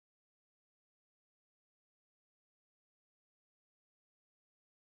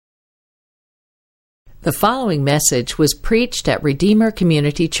The following message was preached at Redeemer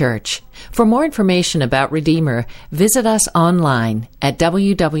Community Church. For more information about Redeemer, visit us online at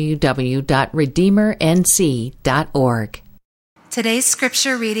www.redeemernc.org. Today's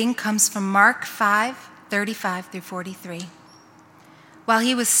scripture reading comes from Mark 5:35 through 43. While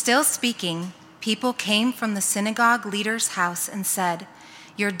he was still speaking, people came from the synagogue leader's house and said,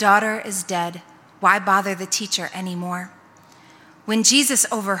 "Your daughter is dead. Why bother the teacher anymore?" When Jesus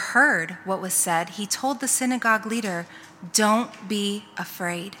overheard what was said, he told the synagogue leader, "Don't be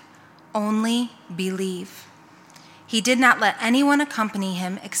afraid, only believe." He did not let anyone accompany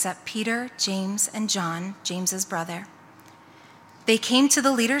him except Peter, James, and John, James's brother. They came to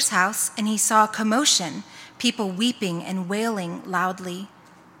the leader's house, and he saw a commotion, people weeping and wailing loudly.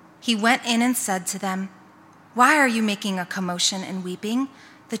 He went in and said to them, "Why are you making a commotion and weeping?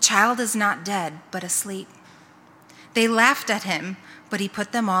 The child is not dead, but asleep." They laughed at him, but he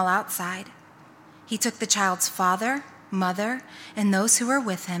put them all outside. He took the child's father, mother, and those who were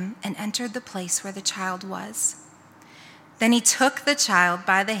with him and entered the place where the child was. Then he took the child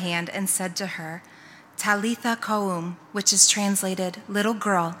by the hand and said to her, "Talitha koum," which is translated, "Little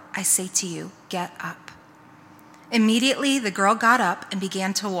girl, I say to you, get up." Immediately the girl got up and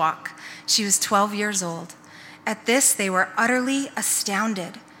began to walk. She was 12 years old. At this they were utterly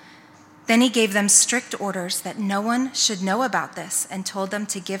astounded. Then he gave them strict orders that no one should know about this and told them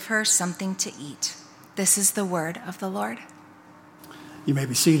to give her something to eat. This is the word of the Lord. You may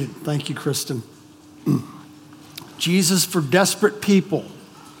be seated. Thank you, Kristen. Jesus for desperate people.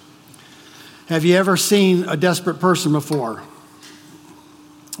 Have you ever seen a desperate person before?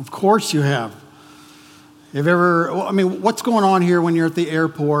 Of course you have. What's going on here when you're at the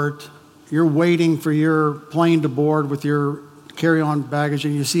airport? You're waiting for your plane to board with your carry-on baggage,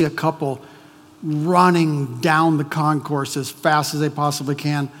 and you see a couple running down the concourse as fast as they possibly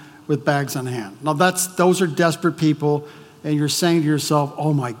can with bags on hand. Now those are desperate people, and you're saying to yourself,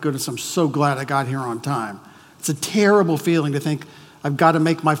 "Oh my goodness, I'm so glad I got here on time." It's a terrible feeling to think I've got to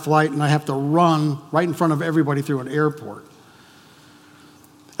make my flight and I have to run right in front of everybody through an airport.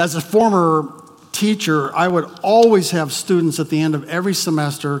 As a former teacher, I would always have students at the end of every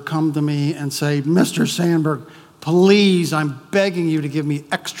semester come to me and say, "Mr. Sandberg, please, I'm begging you to give me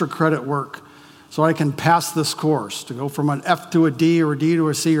extra credit work so I can pass this course, to go from an F to a D or a D to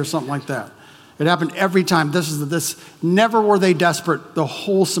a C or something like that." It happened every time. Never were they desperate the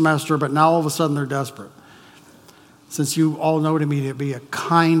whole semester, but now all of a sudden they're desperate. Since you all know me to be a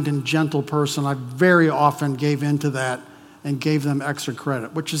kind and gentle person, I very often gave in to that and gave them extra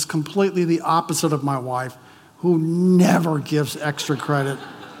credit, which is completely the opposite of my wife, who never gives extra credit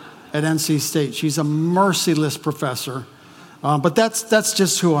at NC State. She's a merciless professor, but that's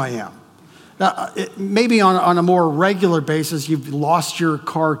just who I am. Maybe on a more regular basis, you've lost your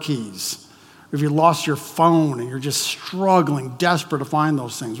car keys, or if you lost your phone and you're just struggling, desperate to find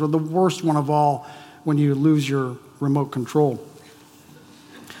those things, or the worst one of all, when you lose your remote control.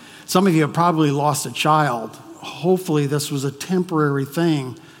 Some of you have probably lost a child. Hopefully this was a temporary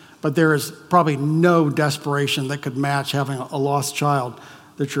thing, but there is probably no desperation that could match having a lost child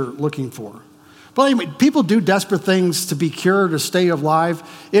that you're looking for. But anyway, people do desperate things to be cured, to stay alive.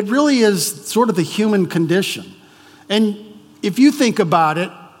 It really is sort of the human condition. And if you think about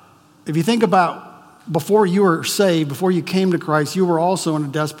it, before you were saved, before you came to Christ, you were also in a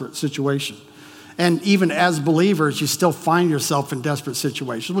desperate situation. And even as believers, you still find yourself in desperate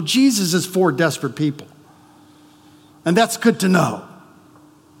situations. Well, Jesus is for desperate people. And that's good to know.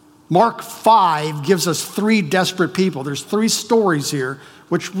 Mark 5 gives us 3 desperate people. There's 3 stories here,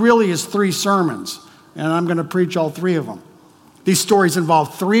 which really is 3 sermons. And I'm going to preach all 3 of them. These stories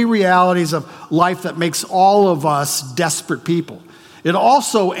involve 3 realities of life that makes all of us desperate people. It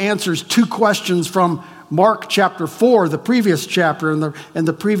also answers 2 questions from Mark chapter 4, the previous chapter and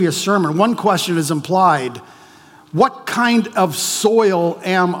the previous sermon. One question is implied: what kind of soil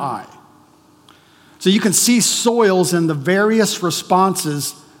am I? So you can see soils in the various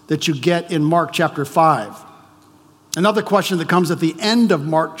responses that you get in Mark chapter 5. Another question that comes at the end of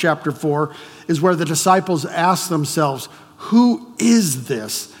Mark chapter 4 is where the disciples ask themselves, "Who is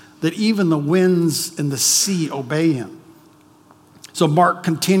this that even the winds and the sea obey him?" So Mark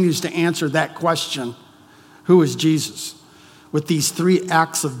continues to answer that question, who is Jesus, with these 3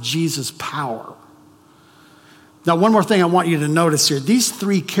 acts of Jesus' power. Now, one more thing I want you to notice here. These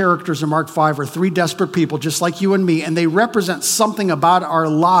 3 characters in Mark 5 are 3 desperate people, just like you and me, and they represent something about our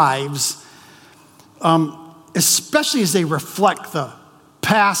lives, especially as they reflect the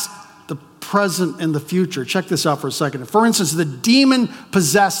past, the present, and the future. Check this out for a second. For instance, the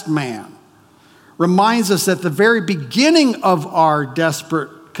demon-possessed man reminds us that the very beginning of our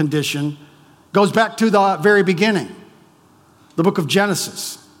desperate condition Goes back to the very beginning, the book of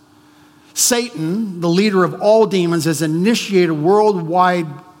Genesis. Satan, the leader of all demons, has initiated worldwide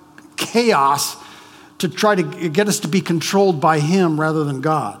chaos to try to get us to be controlled by him rather than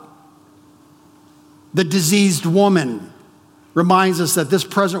God. The diseased woman reminds us that this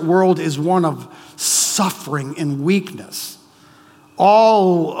present world is one of suffering and weakness.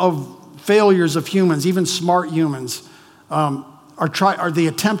 All of failures of humans, even smart humans, the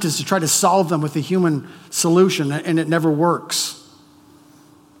attempt is to try to solve them with a human solution, and it never works.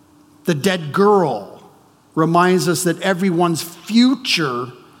 The dead girl reminds us that everyone's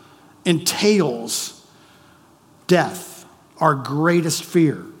future entails death, our greatest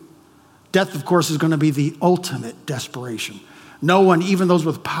fear. Death, of course, is going to be the ultimate desperation. No one, even those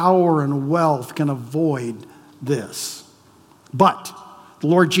with power and wealth, can avoid this. But the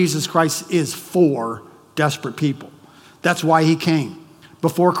Lord Jesus Christ is for desperate people. That's why he came.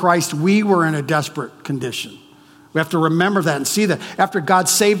 Before Christ, we were in a desperate condition. We have to remember that and see that. After God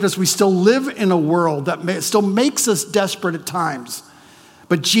saved us, we still live in a world that still makes us desperate at times.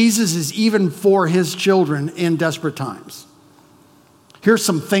 But Jesus is even for his children in desperate times. Here's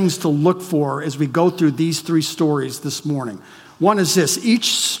some things to look for as we go through these three stories this morning. One is this: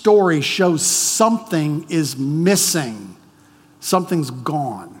 each story shows something is missing. Something's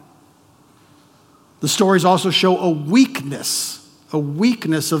gone. The stories also show a weakness of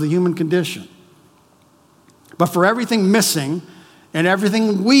the human condition. But for everything missing and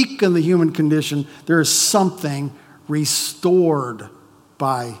everything weak in the human condition, there is something restored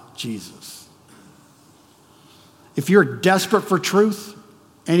by Jesus. If you're desperate for truth,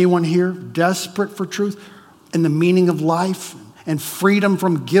 anyone here desperate for truth and the meaning of life and freedom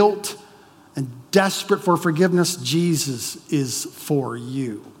from guilt and desperate for forgiveness, Jesus is for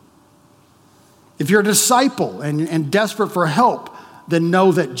you. If you're a disciple and desperate for help, then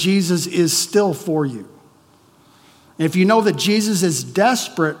know that Jesus is still for you. And if you know that Jesus is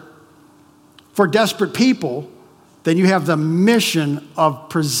desperate for desperate people, then you have the mission of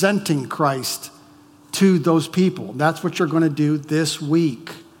presenting Christ to those people. That's what you're going to do this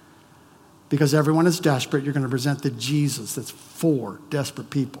week. Because everyone is desperate, you're going to present the Jesus that's for desperate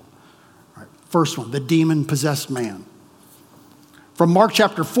people. All right, first one, the demon-possessed man. From Mark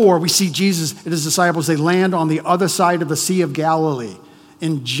chapter 4, we see Jesus and his disciples, they land on the other side of the Sea of Galilee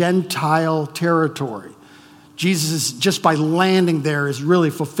in Gentile territory. Jesus, just by landing there, is really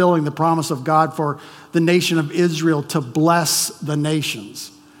fulfilling the promise of God for the nation of Israel to bless the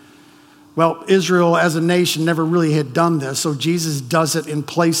nations. Well, Israel as a nation never really had done this, so Jesus does it in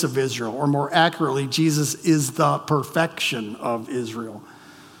place of Israel, or more accurately, Jesus is the perfection of Israel.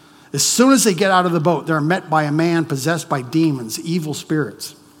 As soon as they get out of the boat, they're met by a man possessed by demons, evil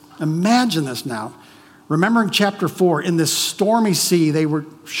spirits. Imagine this now. Remember in chapter 4, in this stormy sea, they were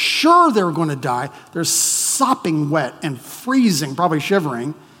sure they were going to die. They're sopping wet and freezing, probably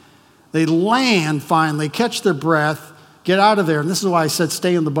shivering. They land finally, catch their breath, get out of there. And this is why I said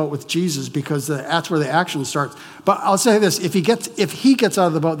stay in the boat with Jesus, because that's where the action starts. But I'll say this, if he gets out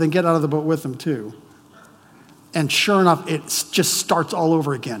of the boat, then get out of the boat with him too. And sure enough, it just starts all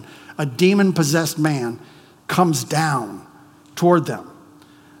over again. A demon-possessed man comes down toward them.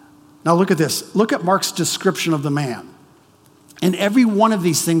 Now look at this. Look at Mark's description of the man. And every one of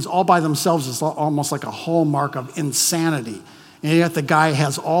these things all by themselves is almost like a hallmark of insanity. And yet the guy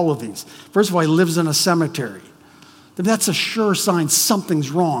has all of these. First of all, he lives in a cemetery. That's a sure sign something's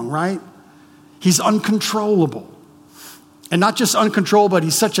wrong, right? He's uncontrollable. And not just uncontrollable, but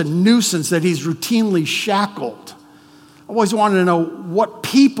he's such a nuisance that he's routinely shackled. I always wanted to know what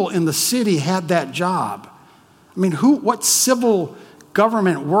people in the city had that job. I mean, what civil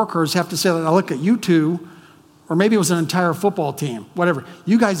government workers have to say, I look at you two, or maybe it was an entire football team, whatever.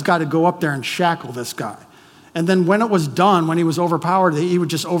 You guys got to go up there and shackle this guy. And then when it was done, when he was overpowered, he would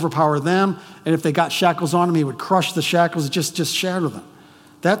just overpower them. And if they got shackles on him, he would crush the shackles, just shatter them.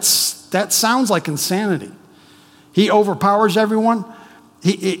 That sounds like insanity. He overpowers everyone.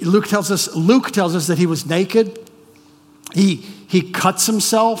 Luke tells us that he was naked. He cuts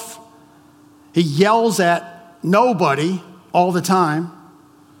himself. He yells at nobody all the time.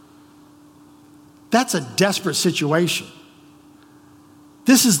 That's a desperate situation.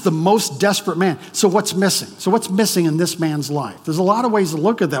 This is the most desperate man. So what's missing? So what's missing in this man's life? There's a lot of ways to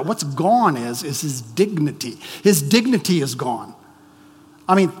look at that. What's gone is his dignity. His dignity is gone.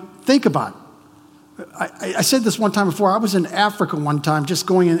 I mean, think about it. I said this one time before. I was in Africa one time, just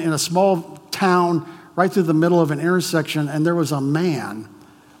going in a small town right through the middle of an intersection, and there was a man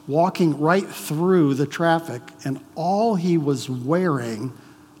walking right through the traffic, and all he was wearing,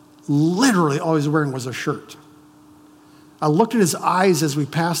 literally all he was wearing was a shirt. I looked at his eyes as we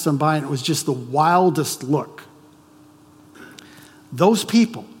passed them by, and it was just the wildest look. Those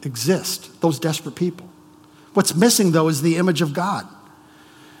people exist, those desperate people. What's missing, though, is the image of God.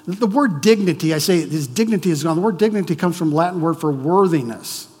 The word dignity, I say his dignity is gone. The word dignity comes from Latin word for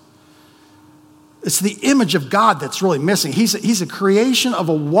worthiness. It's the image of God that's really missing. He's a creation of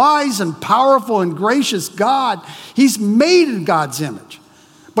a wise and powerful and gracious God. He's made in God's image.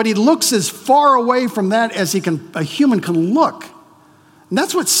 But he looks as far away from that as a human can look. And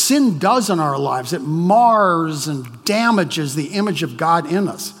that's what sin does in our lives. It mars and damages the image of God in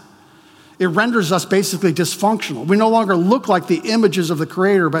us. It renders us basically dysfunctional. We no longer look like the images of the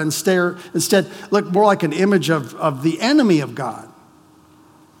Creator, but instead look more like an image of the enemy of God.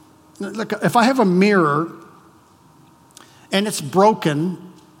 Look, if I have a mirror and it's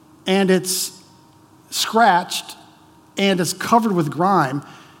broken and it's scratched and it's covered with grime,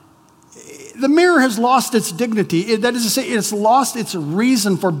 the mirror has lost its dignity. That is to say, it's lost its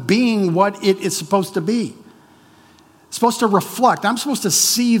reason for being what it is supposed to be. It's supposed to reflect. I'm supposed to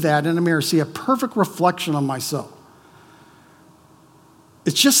see that in a mirror, see a perfect reflection of myself.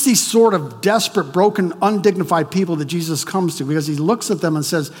 It's just these sort of desperate, broken, undignified people that Jesus comes to, because he looks at them and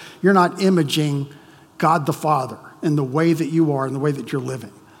says, you're not imaging God the Father in the way that you are, in the way that you're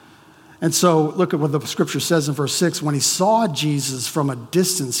living. And so look at what the scripture says in verse 6. When he saw Jesus from a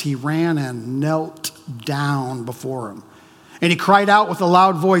distance, he ran and knelt down before him. And he cried out with a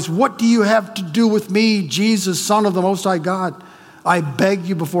loud voice, what do you have to do with me, Jesus, Son of the Most High God? I beg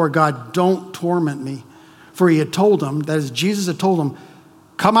you before God, don't torment me. For he had told him, that is, Jesus had told him,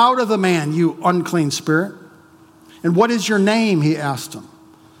 come out of the man, you unclean spirit. And what is your name? He asked him.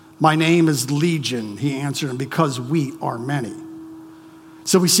 My name is Legion, he answered him, because we are many.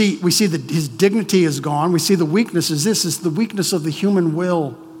 So we see that his dignity is gone. We see the weakness is this, is the weakness of the human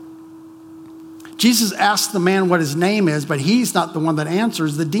will. Jesus asked the man what his name is, but he's not the one that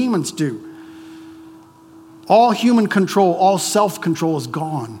answers. The demons do. All human control, all self-control is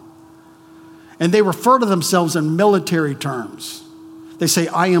gone. And they refer to themselves in military terms. They say,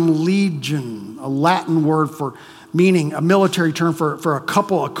 I am Legion, a Latin word for meaning a military term for a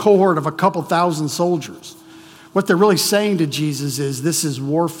cohort of a couple thousand soldiers. What they're really saying to Jesus is, this is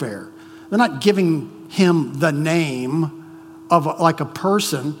warfare. They're not giving him the name of like a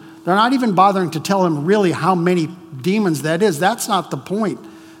person. They're not even bothering to tell him really how many demons that is. That's not the point.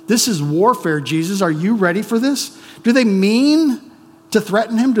 This is warfare, Jesus. Are you ready for this? Do they mean to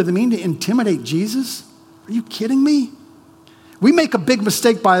threaten him? Do they mean to intimidate Jesus? Are you kidding me? We make a big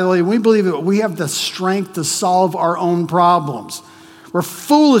mistake, by the way, when we believe that we have the strength to solve our own problems. We're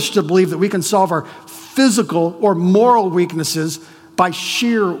foolish to believe that we can solve our physical or moral weaknesses by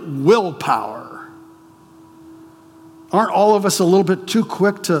sheer willpower. Aren't all of us a little bit too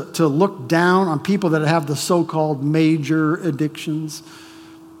quick to look down on people that have the so-called major addictions?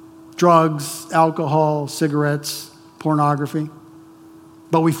 Drugs, alcohol, cigarettes, pornography.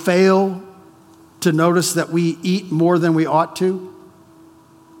 But we fail to notice that we eat more than we ought to,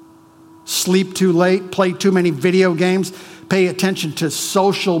 sleep too late, play too many video games, pay attention to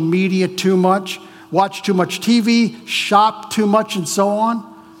social media too much, watch too much TV, shop too much, and so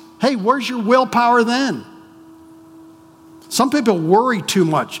on. Hey, where's your willpower then? Some people worry too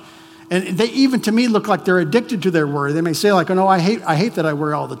much. And they even, to me, look like they're addicted to their worry. They may say like, oh no, I hate that I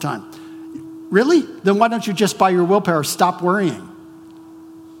worry all the time. Really? Then why don't you just by your willpower stop worrying?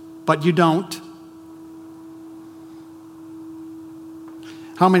 But you don't.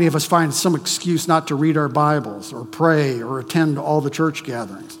 How many of us find some excuse not to read our Bibles or pray or attend all the church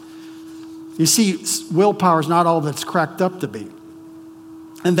gatherings? You see, willpower is not all that it's cracked up to be.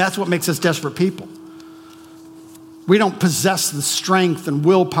 And that's what makes us desperate people. We don't possess the strength and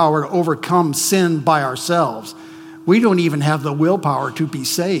willpower to overcome sin by ourselves. We don't even have the willpower to be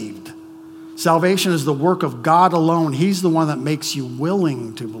saved. Salvation is the work of God alone. He's the one that makes you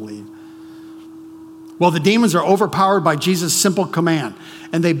willing to believe. Well, the demons are overpowered by Jesus' simple command,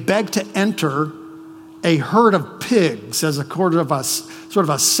 and they beg to enter a herd of pigs as a sort of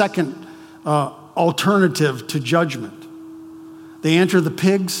a second alternative to judgment. They enter the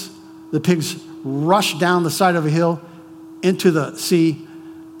pigs rush down the side of a hill into the sea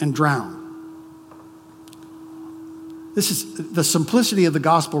and drown. This is the simplicity of the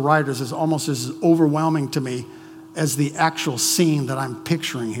gospel writers is almost as overwhelming to me as the actual scene that I'm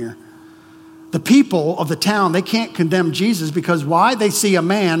picturing here. The people of the town, they can't condemn Jesus because why? They see a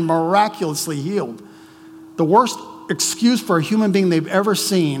man miraculously healed. The worst excuse for a human being they've ever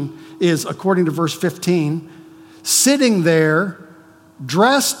seen is, according to verse 15, sitting there,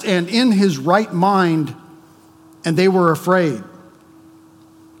 dressed and in his right mind, and they were afraid.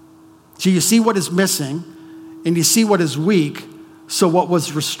 So you see what is missing and you see what is weak, so what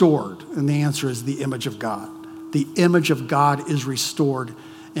was restored? And the answer is the image of God. The image of God is restored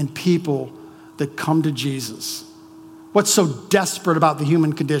in people that come to Jesus. What's so desperate about the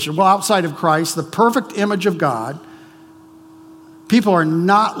human condition? Well, outside of Christ, the perfect image of God, people are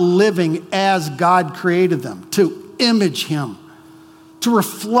not living as God created them, to image him, to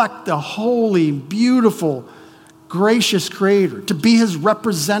reflect the holy, beautiful, gracious Creator, to be his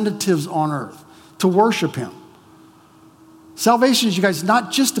representatives on earth, to worship him. Salvation is, you guys,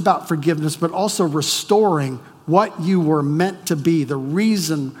 not just about forgiveness, but also restoring what you were meant to be, the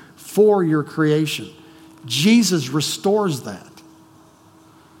reason for your creation. Jesus restores that.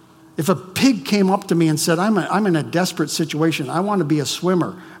 If a pig came up to me and said, I'm in a desperate situation, I want to be a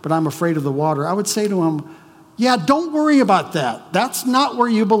swimmer, but I'm afraid of the water, I would say to him, yeah, don't worry about that. That's not where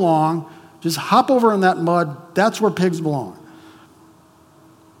you belong. Just hop over in that mud. That's where pigs belong.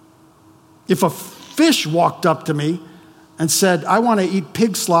 If a fish walked up to me and said, I want to eat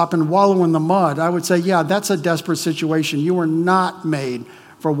pig slop and wallow in the mud, I would say, yeah, that's a desperate situation. You were not made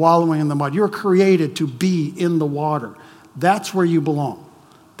for wallowing in the mud. You were created to be in the water. That's where you belong.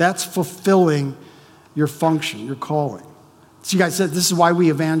 That's fulfilling your function, your calling. So you guys said this is why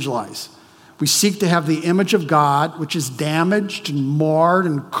we evangelize. We seek to have the image of God, which is damaged and marred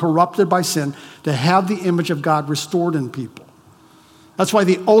and corrupted by sin, to have the image of God restored in people. That's why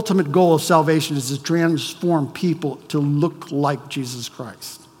the ultimate goal of salvation is to transform people to look like Jesus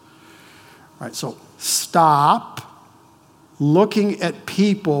Christ. All right, so stop looking at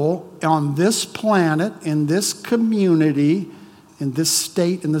people on this planet, in this community, in this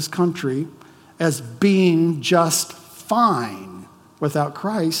state, in this country, as being just fine without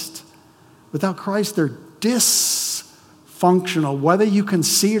Christ. Without Christ, they're dysfunctional, whether you can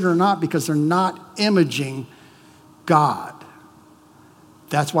see it or not, because they're not imaging God.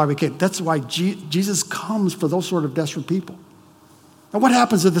 That's why we came. That's why Jesus comes for those sort of desperate people. And what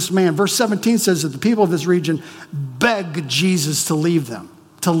happens to this man? Verse 17 says that the people of this region beg Jesus to leave them.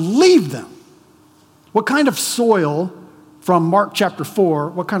 To leave them. What kind of soil, from Mark chapter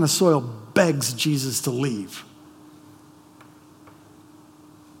 4, what kind of soil begs Jesus to leave?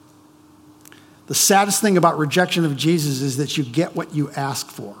 The saddest thing about rejection of Jesus is that you get what you ask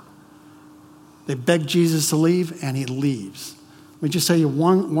for. They beg Jesus to leave, and he leaves. Let me just tell you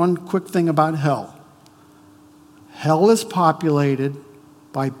one quick thing about hell. Hell is populated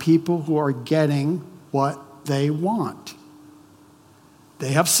by people who are getting what they want.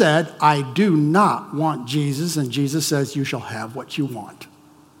 They have said, I do not want Jesus, and Jesus says, you shall have what you want.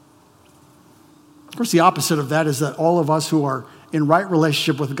 Of course, the opposite of that is that all of us who are in right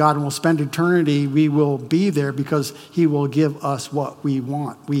relationship with God and will spend eternity, we will be there because he will give us what we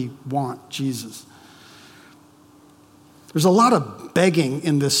want. We want Jesus. There's a lot of begging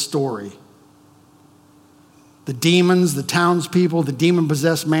in this story. The demons, the townspeople, the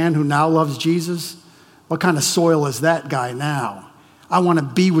demon-possessed man who now loves Jesus. What kind of soil is that guy now? I want to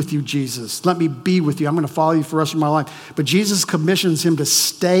be with you, Jesus. Let me be with you. I'm going to follow you for the rest of my life. But Jesus commissions him to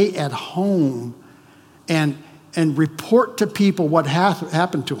stay at home and report to people what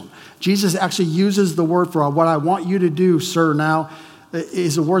happened to him. Jesus actually uses the word for what I want you to do, sir, now,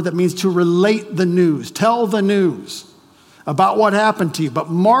 is a word that means to relate the news. Tell the news about what happened to you. But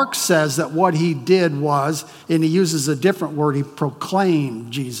Mark says that what he did was, and he uses a different word, he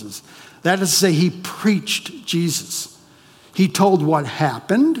proclaimed Jesus. That is to say, he preached Jesus. He told what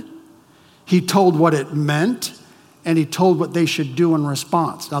happened, he told what it meant, and he told what they should do in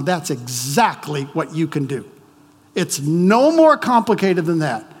response. Now that's exactly what you can do. It's no more complicated than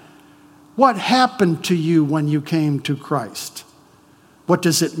that. What happened to you when you came to Christ? What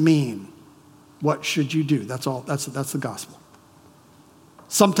does it mean? What should you do? That's all. That's the gospel.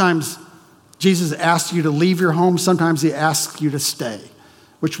 Sometimes Jesus asks you to leave your home. Sometimes he asks you to stay.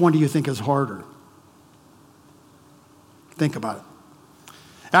 Which one do you think is harder? Think about it.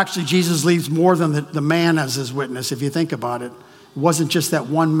 Actually, Jesus leaves more than the man as his witness, if you think about it. It wasn't just that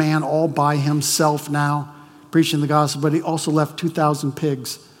one man all by himself now preaching the gospel, but he also left 2,000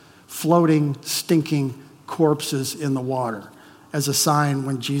 pigs floating, stinking corpses in the water as a sign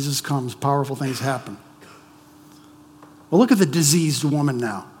when Jesus comes, powerful things happen. Well, look at the diseased woman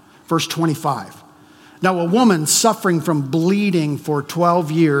now. Verse 25. Now, a woman suffering from bleeding for 12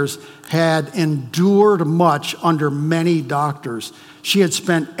 years had endured much under many doctors. She had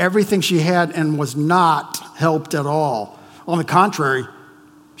spent everything she had and was not helped at all. On the contrary,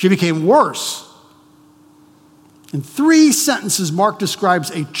 she became worse. In 3 sentences, Mark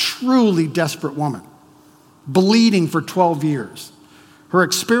describes a truly desperate woman, bleeding for 12 years. Her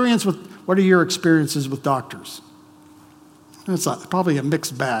experience with, what are your experiences with doctors? It's probably a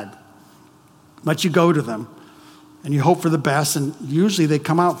mixed bag. But you go to them. and you hope for the best, and usually they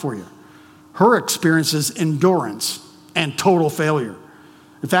come out for you. Her experience is endurance and total failure.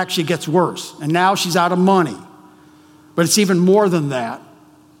 In fact, she gets worse, and now she's out of money. But it's even more than that.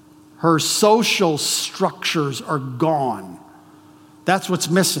 Her social structures are gone. That's what's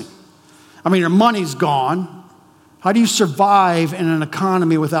missing. I mean, her money's gone. How do you survive in an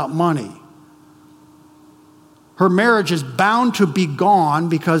economy without money? Her marriage is bound to be gone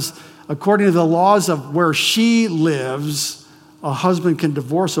because according to the laws of where she lives, a husband can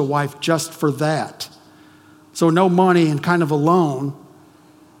divorce a wife just for that. So no money and kind of alone.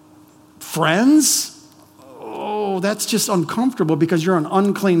 Friends? Oh, that's just uncomfortable because you're an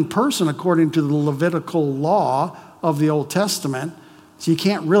unclean person according to the Levitical law of the Old Testament. So you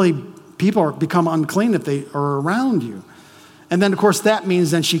can't really, people become unclean if they are around you. And then, of course, that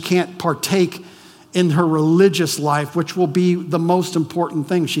means then she can't partake in her religious life, which will be the most important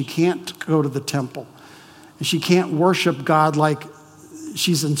thing. She can't go to the temple. And she can't worship God like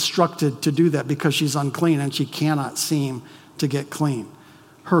she's instructed to do that because she's unclean and she cannot seem to get clean.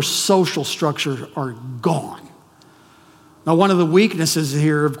 Her social structures are gone. Now, one of the weaknesses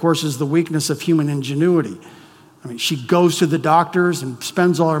here, of course, is the weakness of human ingenuity. I mean, she goes to the doctors and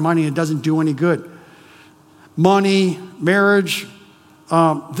spends all her money and it doesn't do any good. Money, marriage,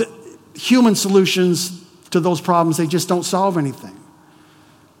 human solutions to those problems, they just don't solve anything.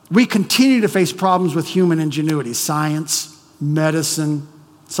 We continue to face problems with human ingenuity, science, medicine,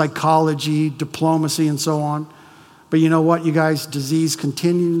 psychology, diplomacy, and so on. But you know what, you guys? Disease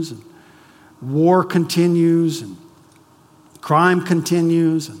continues, and war continues, and crime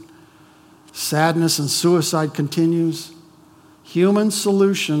continues, and sadness and suicide continues. Human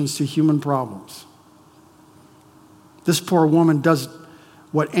solutions to human problems. This poor woman does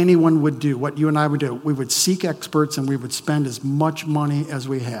what anyone would do, what you and I would do. We would seek experts and we would spend as much money as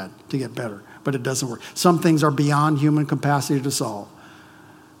we had to get better, but it doesn't work. Some things are beyond human capacity to solve.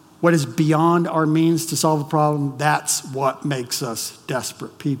 What is beyond our means to solve a problem, that's what makes us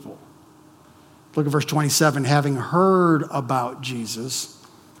desperate people. Look at verse 27. Having heard about Jesus,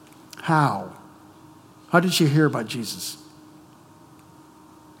 how? How did she hear about Jesus?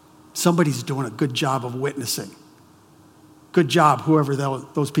 Somebody's doing a good job of witnessing. Good job, whoever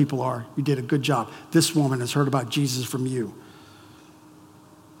those people are. You did a good job. This woman has heard about Jesus from you.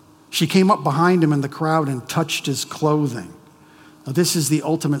 She came up behind him in the crowd and touched his clothing. Now, this is the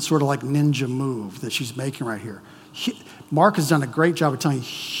ultimate sort of like ninja move that she's making right here. Mark has done a great job of telling you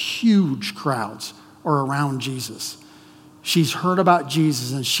huge crowds are around Jesus. She's heard about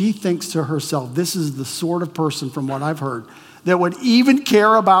Jesus and she thinks to herself, this is the sort of person, from what I've heard, that would even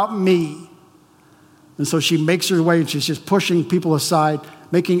care about me. And so she makes her way and she's just pushing people aside,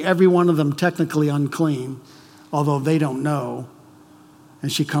 making every one of them technically unclean, although they don't know.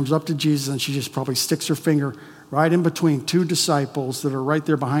 And she comes up to Jesus and she just probably sticks her finger right in between two disciples that are right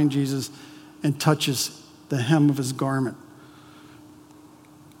there behind Jesus and touches the hem of his garment.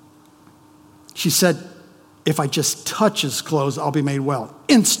 She said, if I just touch his clothes, I'll be made well.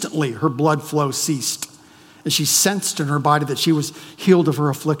 Instantly, her blood flow ceased, and she sensed in her body that she was healed of her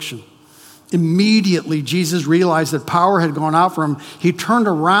affliction. Immediately, Jesus realized that power had gone out from him. He turned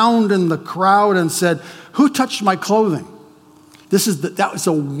around in the crowd and said, who touched my clothing? That was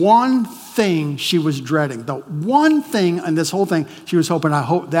the one thing she was dreading. The one thing in this whole thing she was hoping, I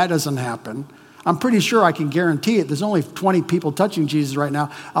hope that doesn't happen. I'm pretty sure I can guarantee it. There's only 20 people touching Jesus right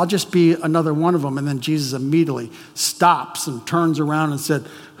now. I'll just be another one of them. And then Jesus immediately stops and turns around and said,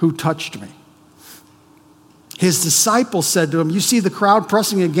 who touched me? His disciples said to him, you see the crowd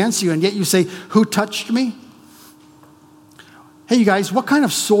pressing against you, and yet you say, who touched me? Hey, you guys, what kind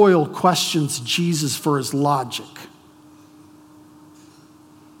of soil questions Jesus for his logic?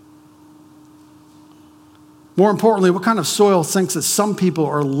 More importantly, what kind of soil thinks that some people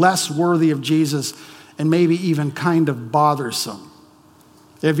are less worthy of Jesus and maybe even kind of bothersome?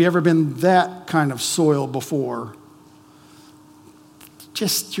 Have you ever been that kind of soil before?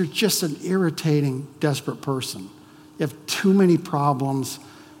 You're just an irritating, desperate person. You have too many problems.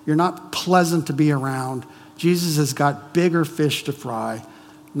 You're not pleasant to be around. Jesus has got bigger fish to fry,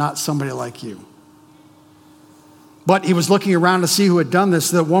 not somebody like you. But he was looking around to see who had done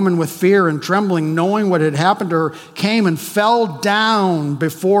this. The woman, with fear and trembling, knowing what had happened to her, came and fell down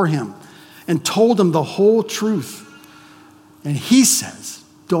before him and told him the whole truth. And he says,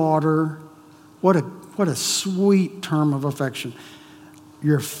 daughter, what a sweet term of affection.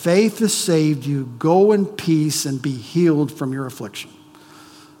 Your faith has saved you. Go in peace and be healed from your affliction.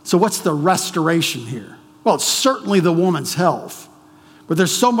 So what's the restoration here? Well, it's certainly the woman's health. But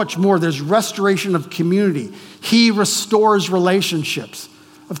there's so much more. There's restoration of community. He restores relationships.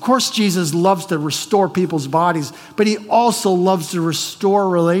 Of course, Jesus loves to restore people's bodies, but he also loves to restore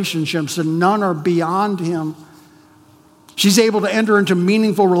relationships, and none are beyond him. She's able to enter into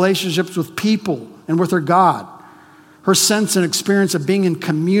meaningful relationships with people and with her God. Her sense and experience of being in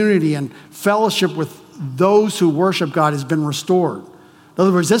community and fellowship with those who worship God has been restored. In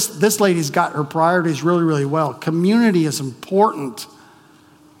other words, this lady's got her priorities really, really well. Community is important.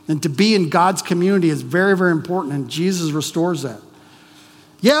 And to be in God's community is very, very important, and Jesus restores that.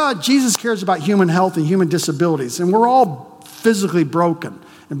 Yeah, Jesus cares about human health and human disabilities, and we're all physically broken.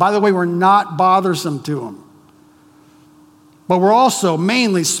 And by the way, we're not bothersome to him. But we're also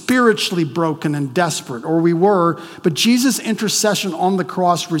mainly spiritually broken and desperate, or we were. But Jesus' intercession on the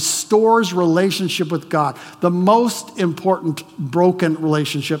cross restores relationship with God, the most important broken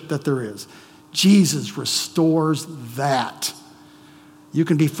relationship that there is. Jesus restores that. You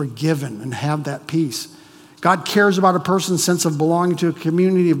can be forgiven and have that peace. God cares about a person's sense of belonging to a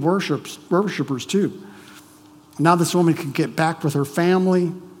community of worshipers too. Now this woman can get back with her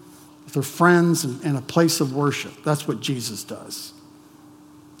family, with her friends, and a place of worship. That's what Jesus does.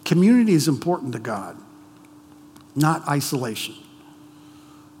 Community is important to God, not isolation.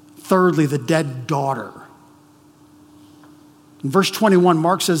 Thirdly, the dead daughter. In verse 21,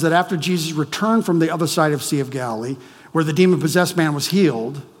 Mark says that after Jesus returned from the other side of Sea of Galilee, where the demon-possessed man was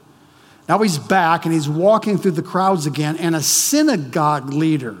healed, now he's back and he's walking through the crowds again, and a synagogue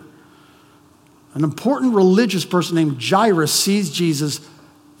leader, an important religious person named Jairus, sees Jesus,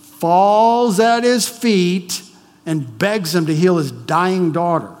 falls at his feet, and begs him to heal his dying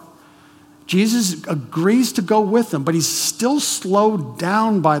daughter. Jesus agrees to go with him, but he's still slowed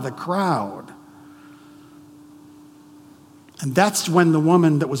down by the crowd. And that's when the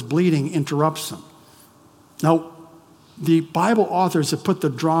woman that was bleeding interrupts him. Now, the Bible authors have put the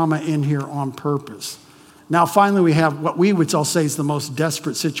drama in here on purpose. Now, finally, we have what we would all say is the most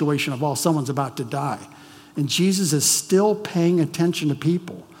desperate situation of all. Someone's about to die. And Jesus is still paying attention to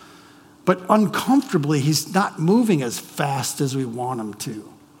people. But uncomfortably, he's not moving as fast as we want him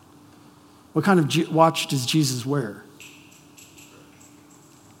to. What kind of watch does Jesus wear?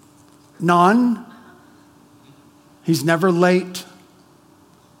 None. He's never late.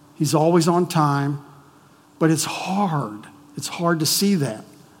 He's always on time. But it's hard. It's hard to see that.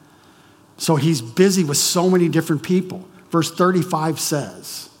 So he's busy with so many different people. Verse 35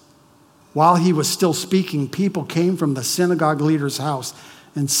 says, while he was still speaking, people came from the synagogue leader's house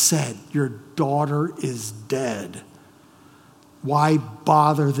and said, your daughter is dead. Why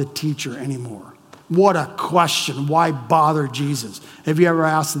bother the teacher anymore? What a question. Why bother Jesus? Have you ever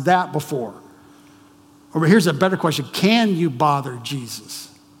asked that before? Or here's a better question. Can you bother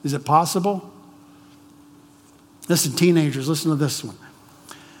Jesus? Is it possible? Listen, teenagers, listen to this one.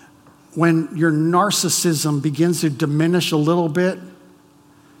 When your narcissism begins to diminish a little bit,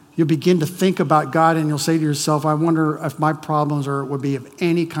 you'll begin to think about God and you'll say to yourself, I wonder if my problems would be of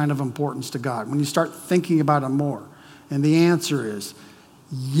any kind of importance to God. When you start thinking about them more. And the answer is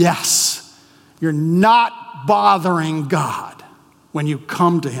yes. You're not bothering God when you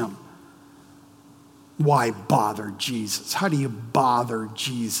come to him. Why bother Jesus? How do you bother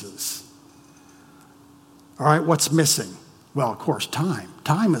Jesus? All right, what's missing? Well, of course, time.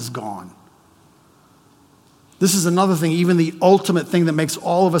 Time is gone. This is another thing, even the ultimate thing that makes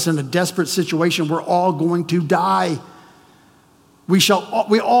all of us in a desperate situation. We're all going to die. We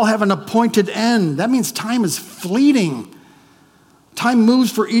all have an appointed end. That means time is fleeting. Time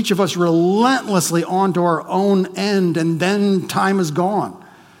moves for each of us relentlessly onto our own end, and then time is gone.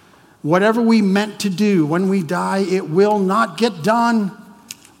 Whatever we meant to do when we die, it will not get done.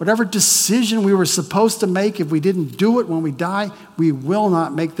 Whatever decision we were supposed to make, if we didn't do it when we die, we will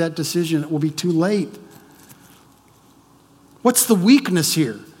not make that decision. It will be too late. What's the weakness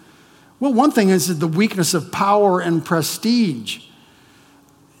here? Well, one thing is the weakness of power and prestige.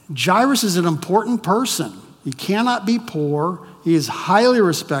 Jairus is an important person. He cannot be poor. He is highly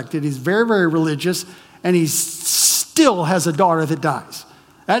respected. He's very, very religious. And he still has a daughter that dies.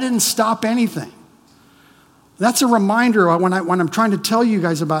 That didn't stop anything. That's a reminder when I'm trying to tell you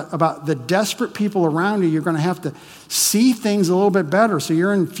guys about the desperate people around you. You're going to have to see things a little bit better. So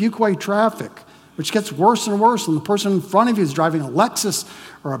you're in Fuquay traffic, which gets worse and worse. And the person in front of you is driving a Lexus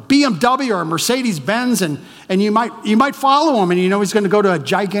or a BMW or a Mercedes-Benz. And you might follow him and you know he's going to go to a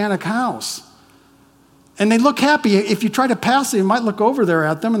gigantic house. And they look happy. If you try to pass them, you might look over there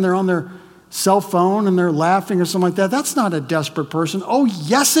at them and they're on their cell phone and they're laughing or something like that. That's not a desperate person. Oh,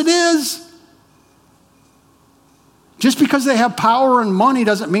 yes, it is. Just because they have power and money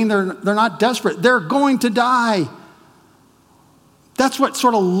doesn't mean they're not desperate. They're going to die. That's what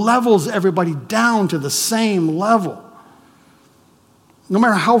sort of levels everybody down to the same level. No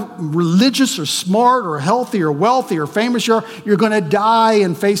matter how religious or smart or healthy or wealthy or famous you are, you're going to die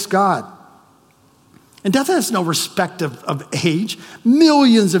and face God. And death has no respect of age.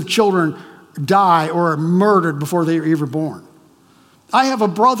 Millions of children die or are murdered before they are even born. I have a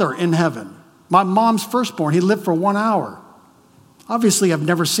brother in heaven, my mom's firstborn. He lived for 1 hour. Obviously, I've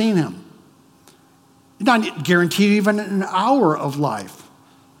never seen him. He's not guaranteed even an hour of life.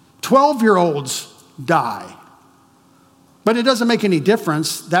 12-year-olds die. But it doesn't make any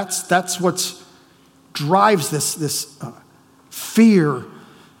difference. That's what drives this fear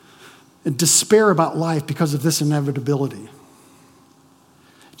and despair about life because of this inevitability.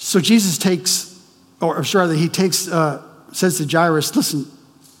 So Jesus says to Jairus, listen,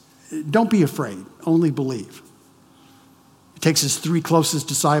 don't be afraid, only believe. He takes his 3 closest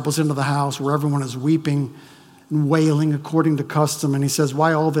disciples into the house where everyone is weeping and wailing according to custom. And he says,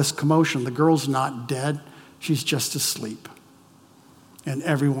 why all this commotion? The girl's not dead. She's just asleep. And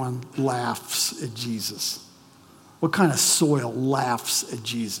everyone laughs at Jesus. What kind of soil laughs at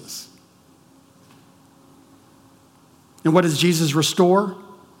Jesus? And what does Jesus restore?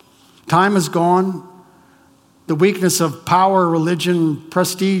 Time is gone. The weakness of power, religion,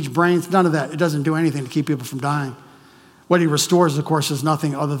 prestige, brains, none of that. It doesn't do anything to keep people from dying. What he restores, of course, is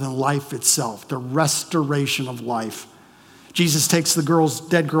nothing other than life itself, the restoration of life. Jesus takes the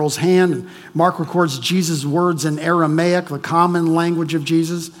dead girl's hand, and Mark records Jesus' words in Aramaic, the common language of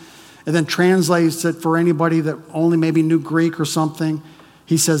Jesus, and then translates it for anybody that only maybe knew Greek or something.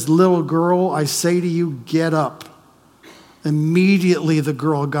 He says, little girl, I say to you, get up. Immediately the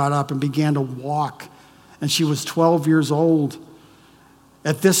girl got up and began to walk, and she was 12 years old.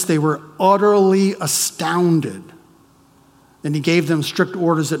 At this, they were utterly astounded. And he gave them strict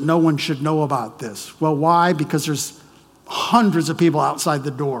orders that no one should know about this. Well, why? Because there's hundreds of people outside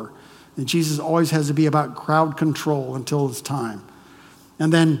the door. And Jesus always has to be about crowd control until it's time.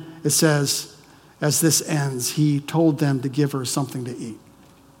 And then it says, as this ends, he told them to give her something to eat.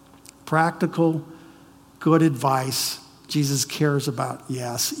 Practical, good advice. Jesus cares about,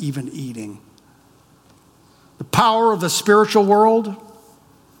 yes, even eating. The power of the spiritual world,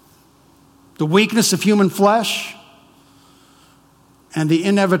 the weakness of human flesh, and the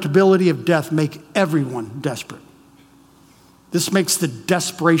inevitability of death make everyone desperate. This makes the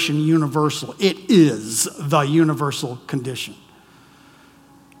desperation universal. It is the universal condition.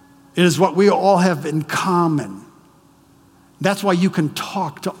 It is what we all have in common. That's why you can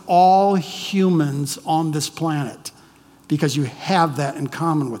talk to all humans on this planet, because you have that in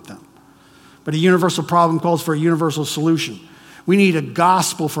common with them. But a universal problem calls for a universal solution. We need a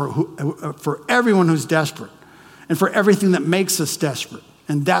gospel for everyone who's desperate and for everything that makes us desperate.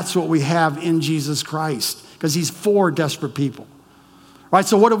 And that's what we have in Jesus Christ, because he's for desperate people. Right,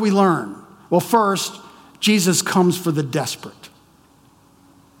 so what do we learn? Well, first, Jesus comes for the desperate.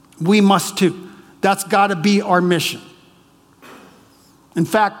 We must too. That's got to be our mission. In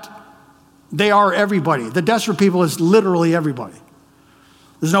fact, they are everybody. The desperate people is literally everybody.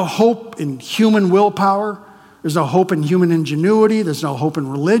 There's no hope in human willpower. There's no hope in human ingenuity. There's no hope in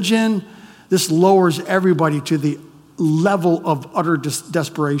religion. This lowers everybody to the level of utter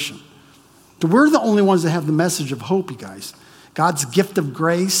desperation. So we're the only ones that have the message of hope, you guys. God's gift of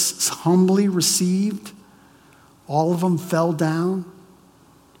grace is humbly received. All of them fell down.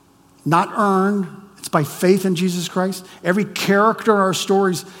 Not earned. It's by faith in Jesus Christ. Every character in our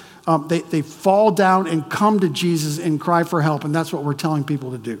stories, they fall down and come to Jesus and cry for help. And that's what we're telling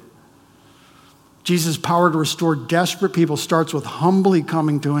people to do. Jesus' power to restore desperate people starts with humbly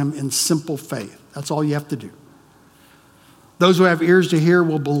coming to him in simple faith. That's all you have to do. Those who have ears to hear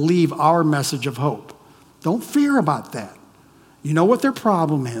will believe our message of hope. Don't fear about that. You know what their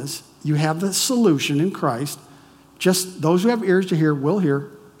problem is. You have the solution in Christ. Just those who have ears to hear will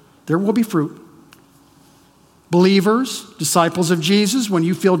hear. There will be fruit. Believers, disciples of Jesus, when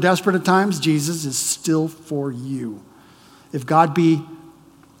you feel desperate at times, Jesus is still for you. If God be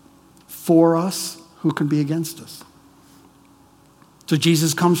for us, who can be against us? So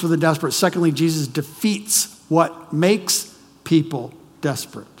Jesus comes for the desperate. Secondly, Jesus defeats what makes people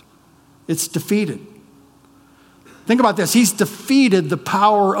desperate. It's defeated. Think about this. He's defeated the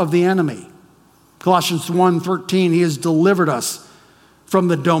power of the enemy. Colossians 1:13, he has delivered us from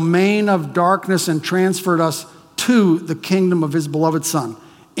the domain of darkness and transferred us to the kingdom of his beloved Son,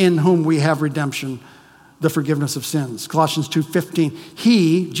 in whom we have redemption, the forgiveness of sins. Colossians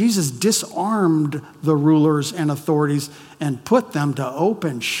 2:15, Jesus disarmed the rulers and authorities and put them to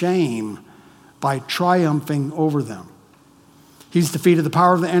open shame by triumphing over them. He's defeated the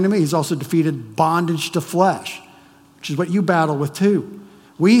power of the enemy. He's also defeated bondage to flesh, which is what you battle with too.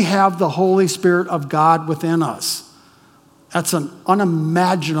 We have the Holy Spirit of God within us. That's an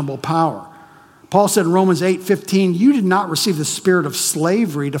unimaginable power. Paul said in Romans 8:15, you did not receive the spirit of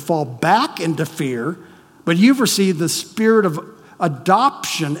slavery to fall back into fear, but you've received the spirit of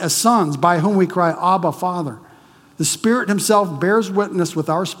adoption as sons, by whom we cry, Abba, Father. The Spirit himself bears witness with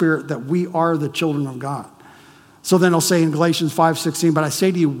our spirit that we are the children of God. So then he'll say in Galatians 5:16, but I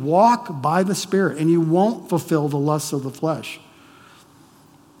say to you, walk by the Spirit, and you won't fulfill the lusts of the flesh.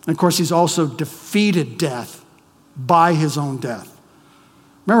 And of course, he's also defeated death by his own death.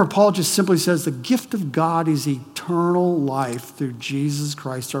 Remember, Paul just simply says the gift of God is eternal life through Jesus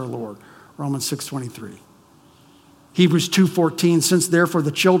Christ our Lord. Romans 6:23. Hebrews 2:14, since therefore the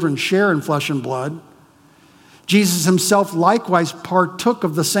children share in flesh and blood, Jesus himself likewise partook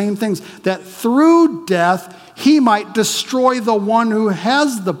of the same things, that through death he might destroy the one who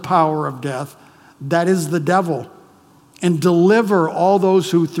has the power of death, that is the devil, and deliver all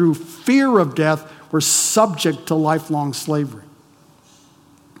those who through fear of death were subject to lifelong slavery.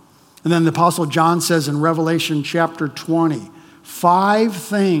 And then the Apostle John says in Revelation chapter 20, 5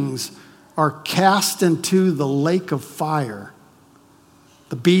 things are cast into the lake of fire: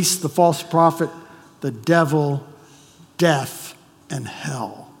 the beast, the false prophet, the devil, death, and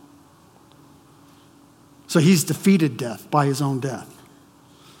hell. So he's defeated death by his own death.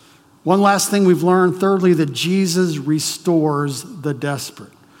 One last thing we've learned, thirdly, that Jesus restores the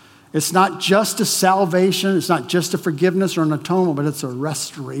desperate. It's not just a salvation, it's not just a forgiveness or an atonement, but it's a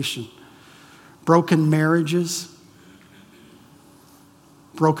restoration. Broken marriages,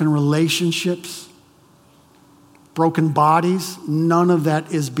 broken relationships, broken bodies, none of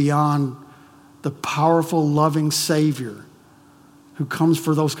that is beyond the powerful, loving Savior who comes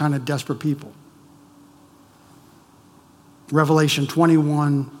for those kind of desperate people. Revelation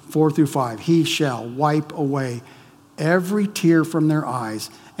 21, 4-5, he shall wipe away every tear from their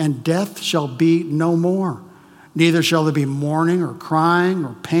eyes, and death shall be no more. Neither shall there be mourning or crying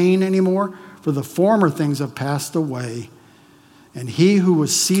or pain anymore, for the former things have passed away. And he who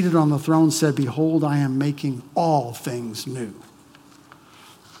was seated on the throne said, behold, I am making all things new.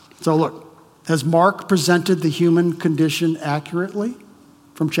 So look, has Mark presented the human condition accurately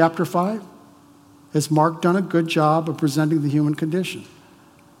from chapter 5? Has Mark done a good job of presenting the human condition?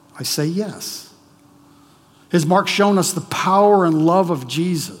 I say yes. Has Mark shown us the power and love of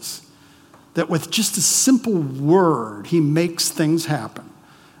Jesus, that with just a simple word, he makes things happen?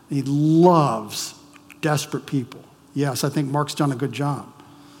 He loves desperate people. Yes, I think Mark's done a good job.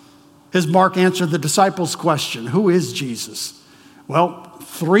 Has Mark answered the disciples' question, who is Jesus? Well,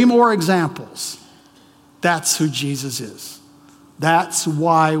 3 more examples. That's who Jesus is. That's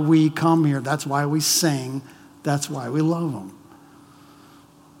why we come here. That's why we sing. That's why we love him.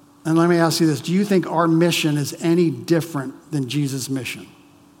 And let me ask you this. Do you think our mission is any different than Jesus' mission?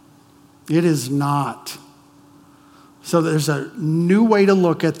 It is not. So there's a new way to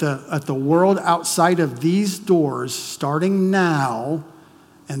look at the world outside of these doors, starting now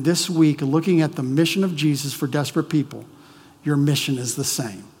and this week, looking at the mission of Jesus for desperate people. Your mission is the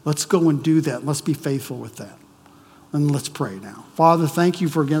same. Let's go and do that. Let's be faithful with that. And let's pray now. Father, thank you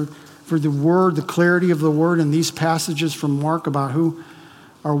for the word, the clarity of the word in these passages from Mark about who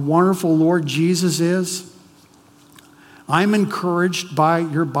our wonderful Lord Jesus is. I'm encouraged by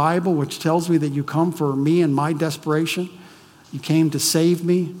your Bible, which tells me that you come for me in my desperation. You came to save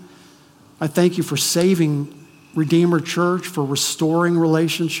me. I thank you for saving Redeemer Church, for restoring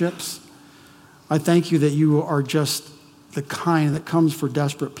relationships. I thank you that you are just the kind that comes for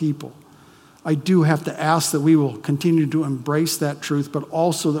desperate people. I do have to ask that we will continue to embrace that truth, but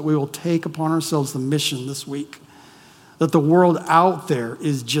also that we will take upon ourselves the mission this week, that the world out there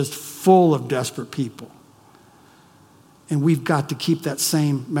is just full of desperate people. And we've got to keep that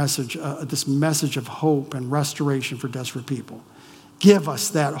same message, this message of hope and restoration for desperate people. Give us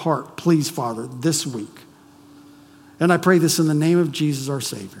that heart, please, Father, this week. And I pray this in the name of Jesus, our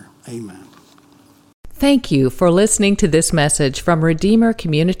Savior. Amen. Thank you for listening to this message from Redeemer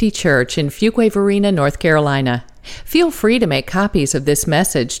Community Church in Fuquay-Varina, North Carolina. Feel free to make copies of this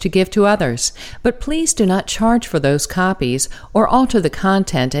message to give to others, but please do not charge for those copies or alter the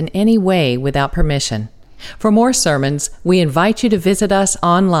content in any way without permission. For more sermons, we invite you to visit us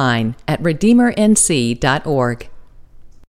online at redeemernc.org.